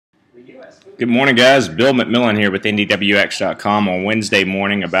Good morning, guys. Bill McMillan here with NDWX.com on Wednesday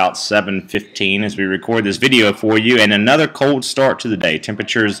morning about 7:15 as we record this video for you. And another cold start to the day.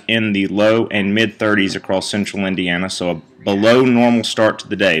 Temperatures in the low and mid-30s across central Indiana, so a below normal start to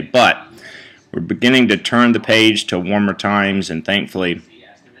the day. But we're beginning to turn the page to warmer times, and thankfully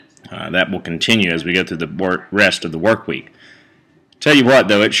that will continue as we go through the rest of the work week. Tell you what,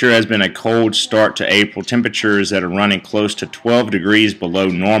 though, it sure has been a cold start to April. Temperatures that are running close to 12 degrees below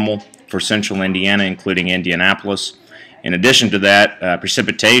normal for central Indiana, including Indianapolis. In addition to that,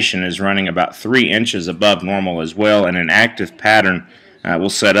 precipitation is running about 3 inches above normal as well, and an active pattern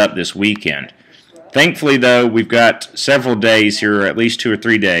will set up this weekend. Thankfully, though, we've got several days here, or at least 2 or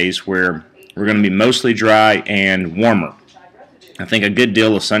 3 days, where we're going to be mostly dry and warmer. I think a good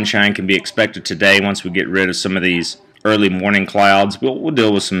deal of sunshine can be expected today once we get rid of some of these early morning clouds. We'll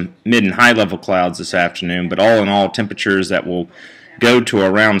deal with some mid and high level clouds this afternoon, but all in all, temperatures that will go to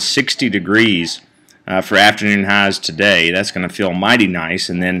around 60 degrees for afternoon highs today. That's going to feel mighty nice.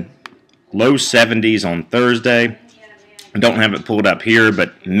 And then low 70s on Thursday. I don't have it pulled up here,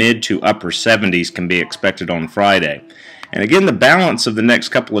 but mid to upper 70s can be expected on Friday. And again, the balance of the next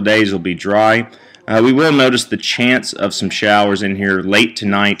couple of days will be dry. We will notice the chance of some showers in here late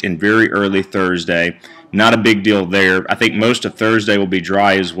tonight and very early Thursday. Not a big deal there. I think most of Thursday will be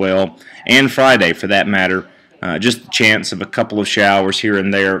dry as well, and Friday for that matter. Just the chance of a couple of showers here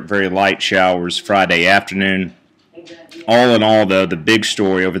and there, very light showers Friday afternoon. All in all, though, the big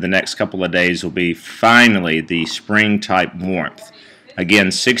story over the next couple of days will be finally the spring-type warmth.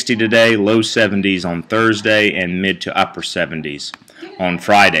 Again, 60 today, low 70s on Thursday, and mid to upper 70s on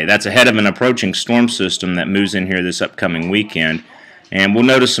Friday. That's ahead of an approaching storm system that moves in here this upcoming weekend. And we'll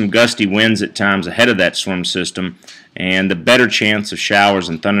notice some gusty winds at times ahead of that storm system, and the better chance of showers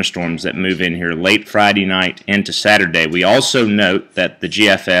and thunderstorms that move in here late Friday night into Saturday. We also note that the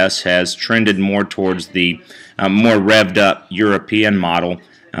GFS has trended more towards the more revved up European model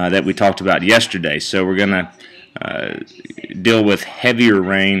that we talked about yesterday. So we're going to deal with heavier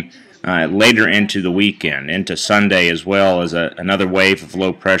rain later into the weekend, into Sunday, as well as another wave of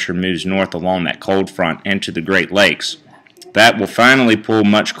low pressure moves north along that cold front into the Great Lakes. That will finally pull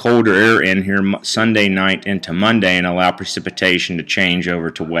much colder air in here Sunday night into Monday and allow precipitation to change over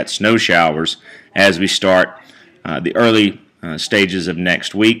to wet snow showers as we start the early stages of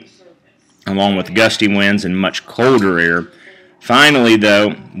next week, along with gusty winds and much colder air. Finally,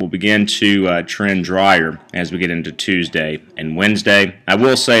 though, we'll begin to trend drier as we get into Tuesday and Wednesday. I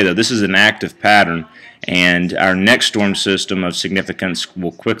will say, though, this is an active pattern, and our next storm system of significance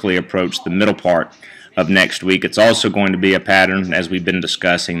will quickly approach the middle part of next week. It's also going to be a pattern, as we've been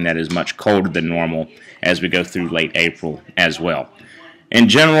discussing, that is much colder than normal as we go through late April as well. In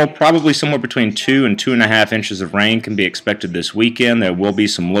general, probably somewhere between 2 and 2.5 inches of rain can be expected this weekend. There will be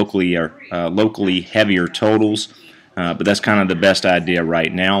some locally heavier totals, but that's kind of the best idea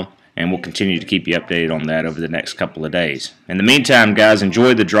right now, and we'll continue to keep you updated on that over the next couple of days. In the meantime, guys,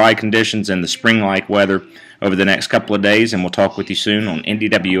 enjoy the dry conditions and the spring-like weather over the next couple of days, and we'll talk with you soon on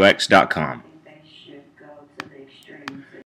NDWX.com.